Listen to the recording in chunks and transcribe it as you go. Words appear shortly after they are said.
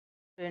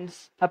Friends,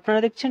 আপনারা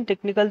দেখছেন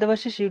technical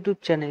Debashis YouTube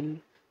channel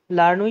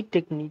learn with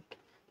technique.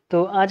 তো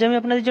আজ আমি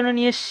আপনাদের জন্য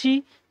নিয়ে এসেছি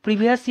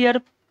প্রিভিয়াস ইয়ার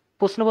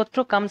প্রশ্নপত্র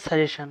কাম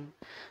সাজেশন,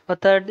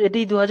 অর্থাৎ এটি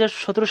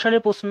 2017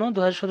 সালের প্রশ্ন।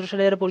 2017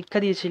 সালে যারা পরীক্ষা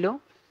দিয়েছিল,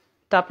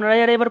 তো আপনারা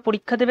যারা এবার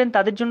পরীক্ষা দেবেন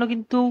তাদের জন্য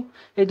কিন্তু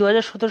এই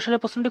 2017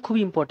 সালের প্রশ্নটি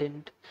খুবই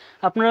ইম্পর্টেন্ট।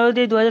 আপনারা যদি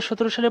এই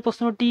 2017 সালের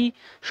প্রশ্নটি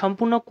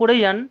সম্পূর্ণ করে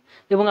যান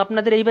এবং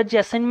আপনাদের এইবার যে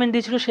অ্যাসাইনমেন্ট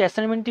দিয়েছিল সেই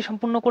অ্যাসাইনমেন্টটি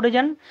সম্পূর্ণ করে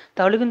যান,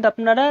 তাহলে কিন্তু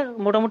আপনারা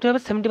মোটামুটিভাবে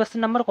 70%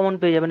 নাম্বার কমন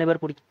পেয়ে যাবেন এবার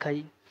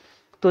পরীক্ষায়।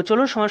 তো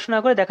চলুন সমস্যা না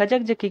করে দেখা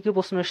যাক যে কী কী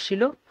প্রশ্ন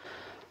এসেছিল।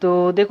 তো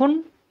দেখুন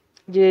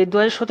যে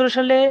 2017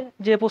 সালে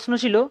যে প্রশ্ন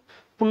ছিল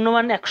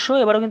পূর্ণমান 100,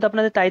 এবারও কিন্তু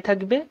আপনাদের তাই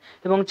থাকবে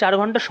এবং 4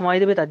 ঘন্টা সময়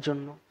দেবে তার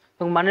জন্য,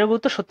 এবং মানের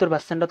গুরুত্ব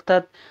 70%,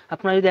 অর্থাৎ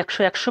আপনারা যদি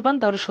 100 পান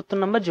তাহলে 70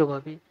 নাম্বার যোগ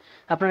হবে,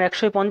 আপনার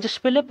 150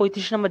 পেলে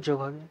 35 নাম্বার যোগ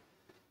হবে।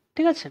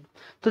 ঠিক আছে?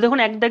 তো দেখুন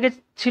এক দাগে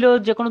ছিল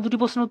যে কোনো দুটি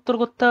প্রশ্নের উত্তর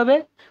করতে হবে,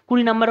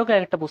 20 নাম্বার হোক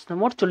একটা প্রশ্ন,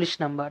 মোট 40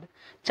 নাম্বার।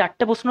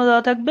 4টে প্রশ্ন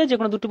দেওয়া থাকবে, যে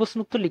কোনো দুটি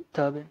প্রশ্নের উত্তর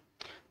লিখতে হবে।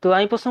 তো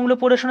আমি প্রশ্নগুলো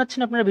পড়ে শোনাচ্ছি,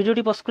 আপনারা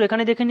ভিডিওটি পজ করে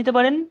এখানে দেখে নিতে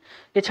পারেন।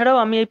 এছাড়াও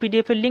আমি এই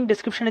পিডিএফের লিঙ্ক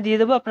ডেসক্রিপশনে দিয়ে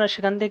দেবো, আপনারা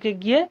সেখান থেকে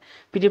গিয়ে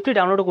পিডিএফটি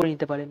ডাউনলোডও করে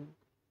নিতে পারেন।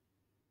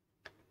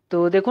 তো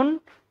দেখুন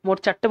মোট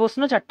 4টে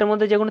প্রশ্ন, 4টের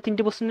মধ্যে যে কোনো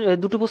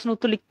দুটো প্রশ্নের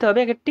উত্তর লিখতে হবে,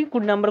 এক একটি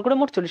 20 নাম্বার করে,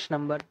 মোট 40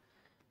 নাম্বার।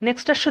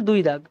 নেক্সট আসছে 2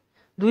 দাগ।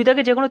 2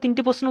 দাগে যে কোনো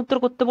 3টি প্রশ্নের উত্তর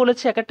করতে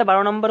বলেছে, এক একটা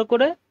 12 নাম্বার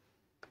করে,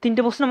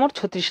 3টে প্রশ্ন মোট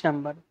 36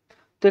 নাম্বার।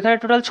 তো এখানে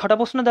টোটাল 6টা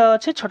প্রশ্ন দেওয়া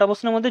আছে, 6টা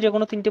প্রশ্নের মধ্যে যে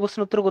কোনো 3টে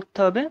প্রশ্নের উত্তর করতে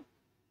হবে।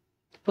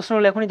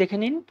 প্রশ্নগুলো এখনই দেখে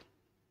নিন।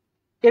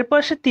 এরপর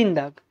আসে 3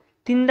 দাগ।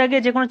 3 দাগে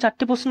যে কোনো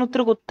 4টি প্রশ্নের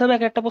উত্তর করতে হবে,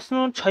 এক একটা প্রশ্ন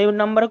 6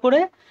 নাম্বার করে,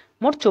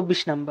 মোট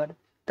 24 নাম্বার।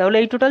 তাহলে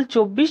এই টোটাল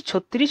 24,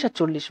 36 আর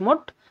 40,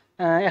 মোট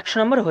 100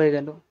 নাম্বার হয়ে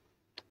গেল।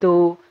 তো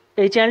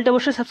এই চ্যানেলটা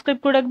অবশ্যই সাবস্ক্রাইব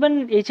করে রাখবেন।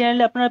 এই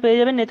চ্যানেলে আপনারা পেয়ে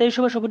যাবেন নেতাজি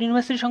সুভাষ ওপেন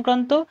ইউনিভার্সিটি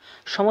সংক্রান্ত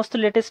সমস্ত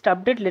লেটেস্ট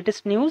আপডেট,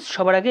 লেটেস্ট নিউজ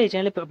সবার আগে এই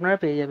চ্যানেলে আপনারা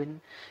পেয়ে যাবেন।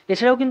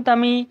 এছাড়াও কিন্তু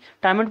আমি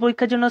টার্মের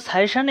পরীক্ষার জন্য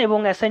সাজেশন এবং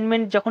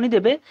অ্যাসাইনমেন্ট যখনই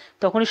দেবে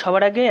তখনই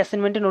সবার আগে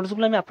অ্যাসাইনমেন্টের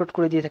নোটসগুলো আমি আপলোড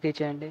করে দিয়ে থাকি এই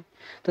চ্যানেলে।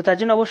 তো তার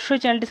জন্য অবশ্যই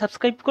চ্যানেলটি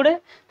সাবস্ক্রাইব করে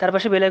তার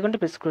পাশে বেল আইকনটি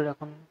প্রেস করে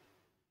রাখুন।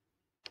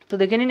 তো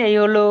দেখে নিন, এই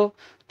হলো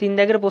 3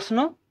 দাগের প্রশ্ন।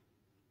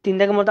 3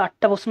 দাগের মধ্যে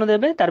 8টা প্রশ্ন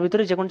দেবে, তার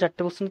ভিতরে যে কোনো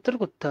 4টে প্রশ্ন উত্তর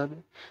করতে হবে।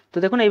 তো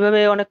দেখুন এইভাবে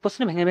অনেক প্রশ্ন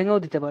ভেঙে ভেঙেও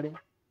দিতে পারে।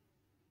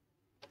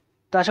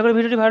 তো আশা করি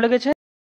ভিডিওটি ভালো লেগেছে।